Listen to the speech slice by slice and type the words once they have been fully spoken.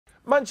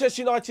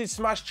Manchester United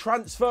smash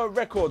transfer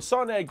record.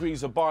 Sane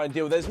agrees a Bayern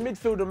deal. There's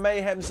midfielder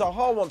mayhem.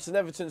 Zaha wants an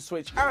Everton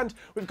switch. And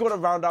we've got a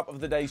roundup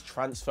of the day's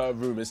transfer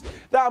rumours.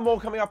 That and more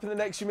coming up in the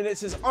next few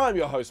minutes as I'm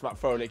your host, Matt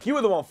Froelich. You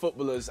are the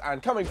Onefootballers.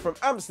 And coming from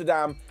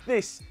Amsterdam,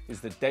 this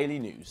is the Daily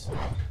News.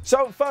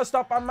 So first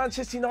up,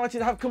 Manchester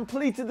United have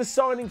completed the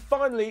signing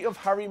finally of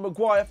Harry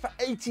Maguire for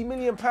 £80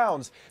 million.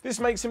 This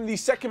makes him the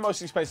second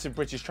most expensive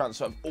British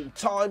transfer of all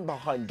time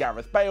behind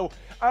Gareth Bale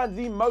and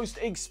the most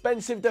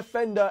expensive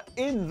defender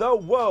in the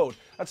world.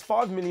 That's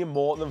 £5 million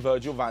more than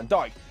Virgil van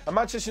Dijk. And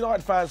Manchester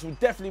United fans will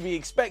definitely be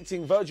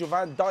expecting Virgil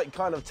van Dijk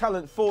kind of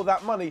talent for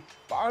that money,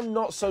 but I'm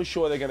not so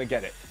sure they're going to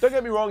get it. Don't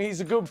get me wrong, he's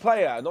a good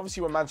player, and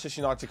obviously when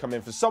Manchester United come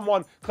in for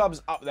someone,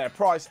 clubs up their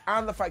price,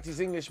 and the fact he's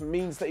English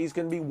means that he's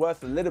going to be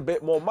worth a little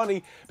bit more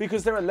money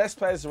because there are less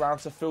players around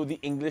to fill the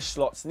English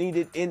slots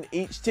needed in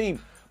each team.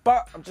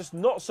 But I'm just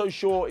not so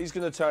sure he's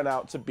going to turn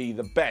out to be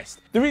the best.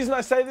 The reason I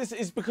say this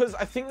is because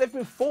I think they've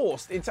been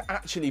forced into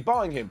actually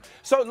buying him.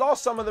 So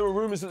last summer there were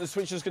rumours that the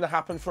switch was going to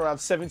happen for around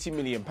 £70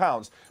 million.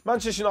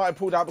 Manchester United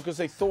pulled out because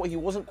they thought he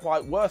wasn't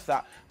quite worth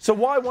that. So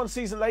why one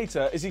season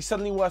later is he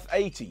suddenly worth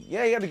 80?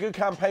 Yeah, he had a good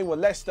campaign with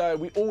Leicester.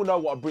 We all know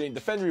what a brilliant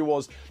defender he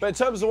was. But in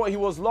terms of what he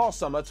was last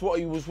summer to what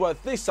he was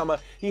worth this summer,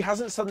 he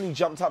hasn't suddenly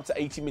jumped up to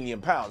 £80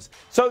 million.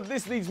 So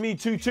this leads me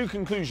to two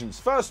conclusions.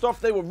 First off,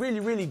 they were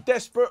really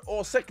desperate,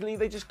 or secondly,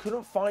 they just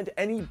couldn't find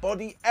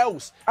anybody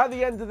else. At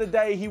the end of the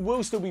day, he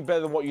will still be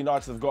better than what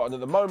United have gotten at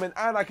the moment,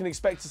 and I can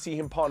expect to see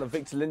him partner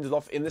Victor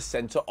Lindelof in the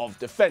centre of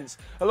defence.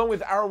 Along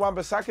with Aaron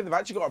Wan-Bissaka, they've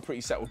actually got a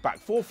pretty settled back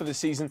four for the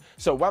season,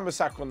 so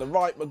Wan-Bissaka on the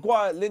right,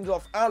 Maguire,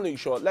 Lindelof and Luke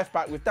Shaw at left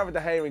back with David De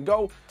Gea in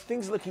goal.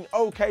 Things are looking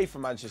okay for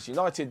Manchester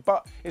United,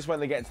 but it's when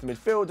they get into the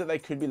midfield that they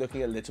could be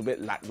looking a little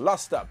bit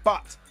lacklustre.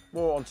 But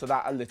more onto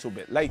that a little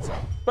bit later.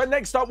 But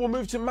next up, we'll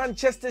move to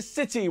Manchester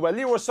City, where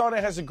Leroy Sane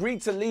has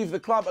agreed to leave the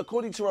club,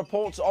 according to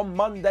reports on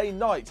Monday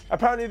night.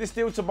 Apparently, this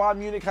deal to Bayern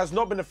Munich has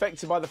not been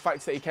affected by the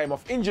fact that he came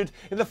off injured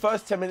in the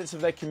first 10 minutes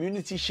of their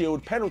Community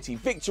Shield penalty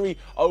victory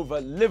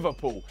over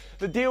Liverpool.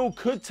 The deal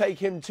could take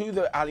him to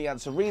the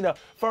Allianz Arena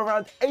for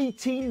around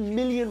 £18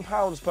 million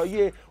per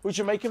year, which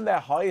would make him their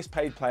highest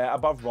paid player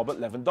above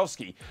Robert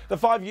Lewandowski. The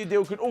 5-year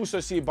deal could also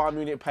see Bayern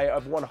Munich pay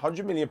over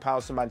 £100 million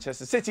to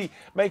Manchester City,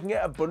 making it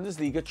a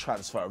Bundesliga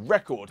transfer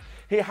record.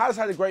 He has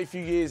had a great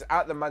few years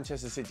at the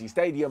Manchester City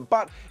Stadium,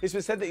 but it's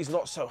been said that he's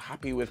not so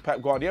happy with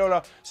Pep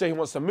Guardiola, so he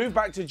wants to move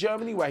back to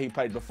Germany where he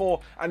played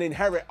before and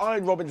inherit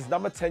Iron Robin's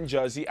number 10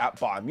 jersey at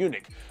Bayern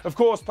Munich. Of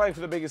course, playing for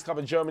the biggest club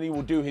in Germany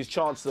will do his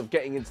chances of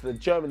getting into the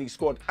Germany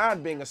squad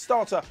and being a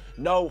starter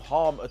no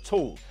harm at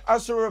all.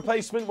 As for a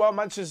replacement, well,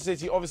 Manchester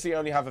City obviously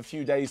only have a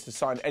few days to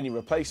sign any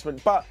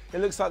replacement, but it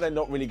looks like they're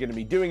not really going to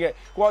be doing it.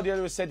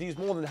 Guardiola has said he's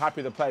more than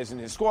happy with the players in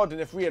his squad, and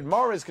if Riyad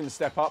Mahrez can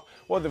step up,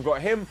 well, they've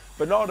got him,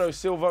 Bernardo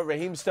Silva,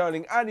 Raheem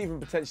Sterling and even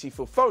potentially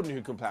Phil Foden,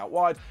 who can play out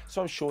wide,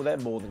 so I'm sure they're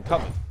more than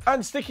covered.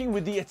 And sticking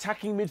with the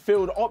attacking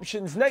midfield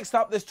options, next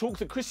up there's talk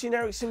that Christian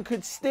Eriksen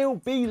could still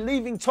be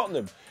leaving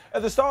Tottenham.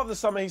 At the start of the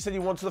summer he said he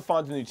wanted to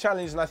find a new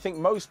challenge, and I think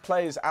most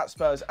players at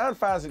Spurs and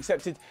fans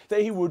accepted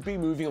that he would be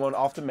moving on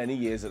after many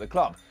years at the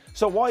club.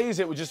 So why is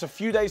it with just a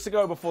few days to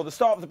go before the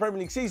start of the Premier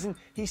League season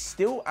he's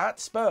still at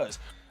Spurs?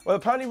 Well,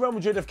 apparently Real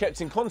Madrid have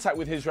kept in contact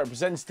with his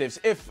representatives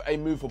if a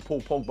move for Paul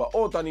Pogba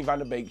or Donny van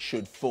de Beek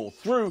should fall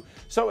through,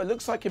 so it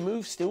looks like a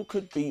move still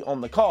could be on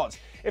the cards.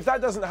 If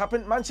that doesn't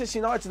happen, Manchester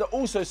United are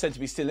also said to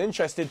be still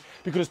interested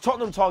because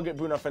Tottenham target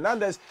Bruno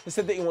Fernandes has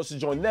said that he wants to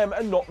join them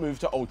and not move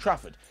to Old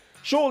Trafford.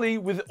 Surely,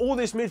 with all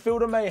this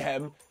midfielder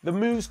mayhem, the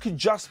moves could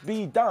just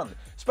be done.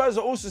 Spurs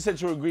are also said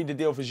to have agreed to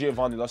deal for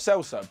Giovanni Lo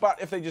Celso,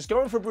 but if they just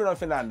go in for Bruno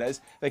Fernandes,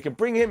 they could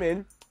bring him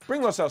in,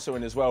 bring Lo Celso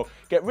in as well,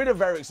 get rid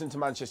of Eriksen to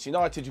Manchester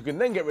United, who can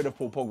then get rid of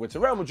Paul Pogba to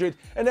Real Madrid,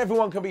 and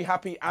everyone can be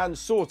happy and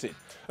sorted.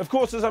 Of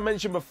course, as I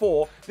mentioned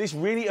before, this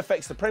really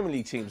affects the Premier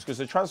League teams because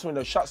the transfer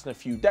window shuts in a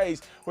few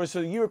days, whereas for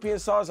the European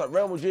sides like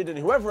Real Madrid and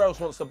whoever else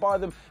wants to buy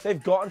them,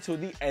 they've got until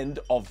the end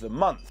of the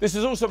month. This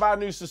is also bad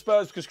news for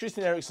Spurs because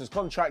Christian Eriksen's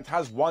contract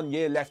has 1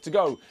 year left to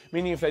go,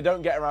 meaning if they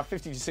don't get around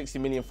 50 to 60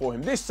 million for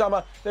him this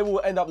summer, they will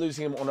end up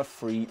losing him on a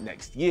free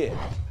next year.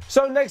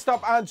 So next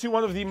up, and to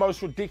one of the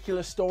most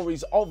ridiculous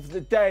stories of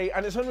the day,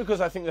 and it's only because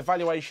I think the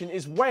valuation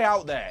is way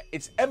out there.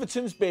 It's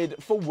Everton's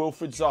bid for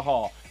Wilfried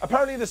Zaha.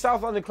 Apparently the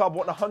South London club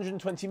want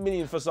 120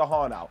 million for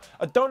Zaha now.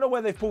 I don't know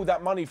where they've pulled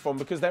that money from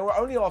because they were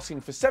only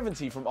asking for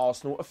 70 from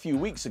Arsenal a few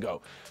weeks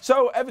ago.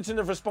 So Everton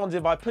have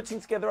responded by putting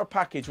together a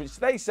package which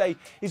they say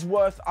is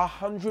worth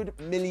 £100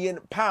 million.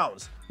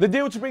 The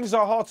deal to bring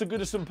Zaha to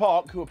Goodison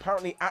Park, who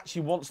apparently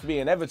actually wants to be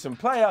an Everton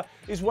player,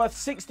 is worth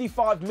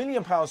 £65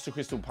 million to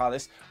Crystal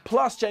Palace,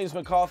 plus James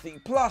McCarthy,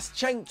 plus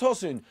Cenk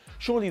Tosun.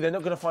 Surely they're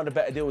not going to find a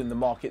better deal in the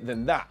market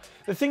than that.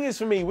 The thing is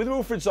for me, with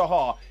Wilfried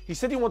Zaha, he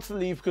said he wants to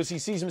leave because he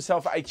sees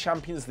himself at a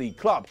Champions League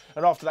club.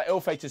 And after that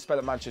ill-fated spell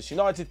at Manchester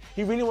United,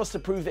 he really wants to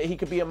prove that he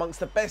could be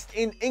amongst the best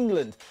in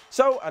England.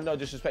 So, and no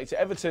disrespect to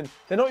Everton,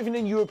 they're not even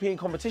in European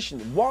competition.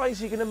 Why is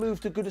he going to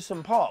move to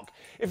Goodison Park?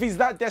 If he's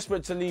that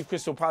desperate to leave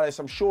Crystal Palace,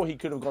 I'm sure he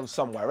could have gone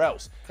somewhere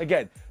else.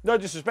 Again, no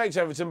disrespect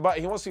to Everton, but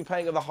he wants to be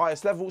playing at the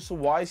highest level, so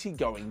why is he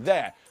going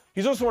there?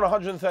 He's also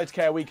on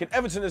 130k a week, and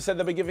Everton has said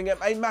they'll be giving him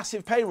a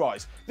massive pay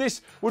rise.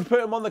 This would put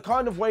him on the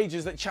kind of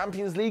wages that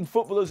Champions League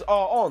footballers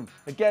are on.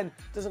 Again,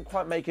 doesn't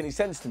quite make any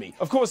sense to me.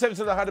 Of course,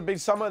 Everton have had a big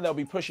summer and they'll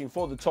be pushing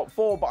for the top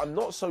 4, but I'm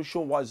not so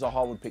sure why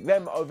Zaha would pick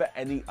them over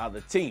any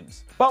other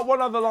teams. But one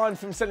other line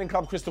from selling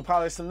club Crystal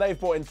Palace, and they've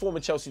brought in former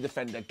Chelsea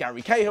defender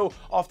Gary Cahill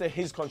after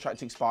his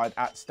contract expired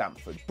at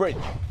Stamford Bridge.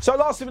 So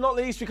last but not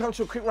least, we come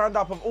to a quick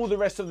roundup of all the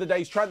rest of the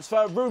day's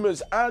transfer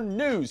rumours and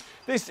news.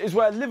 This is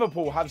where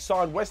Liverpool have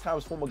signed West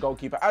Ham's former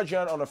goalkeeper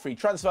Adrian on a free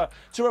transfer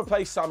to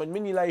replace Simon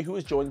Mignolet, who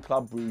has joined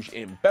Club Brugge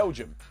in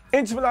Belgium.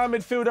 Inter Milan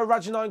midfielder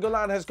Radja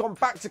Nainggolan has gone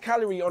back to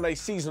Cagliari on a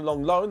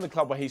season-long loan, the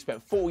club where he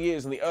spent 4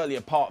 years in the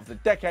earlier part of the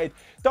decade.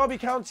 Derby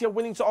County are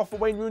willing to offer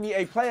Wayne Rooney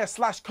a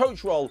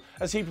player/coach role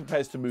as he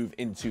prepares to move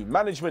into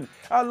management.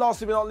 And last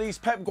but not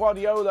least, Pep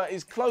Guardiola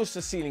is close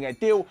to sealing a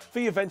deal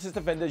for Juventus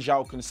defender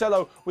João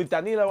Cancelo, with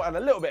Danilo and a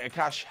little bit of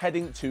cash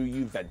heading to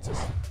Juventus.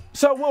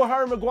 So will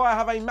Harry Maguire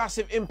have a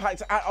massive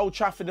impact at Old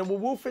Trafford, and will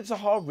Wilfried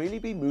Zaha really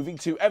be moving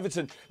to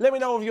Everton? Let me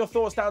know of your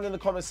thoughts down in the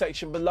comment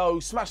section below.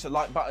 Smash the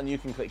like button, you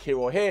can click here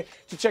or here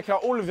to check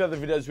out all of the other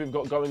videos we've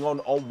got going on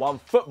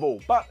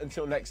Onefootball. But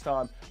until next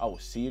time, I will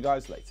see you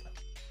guys later.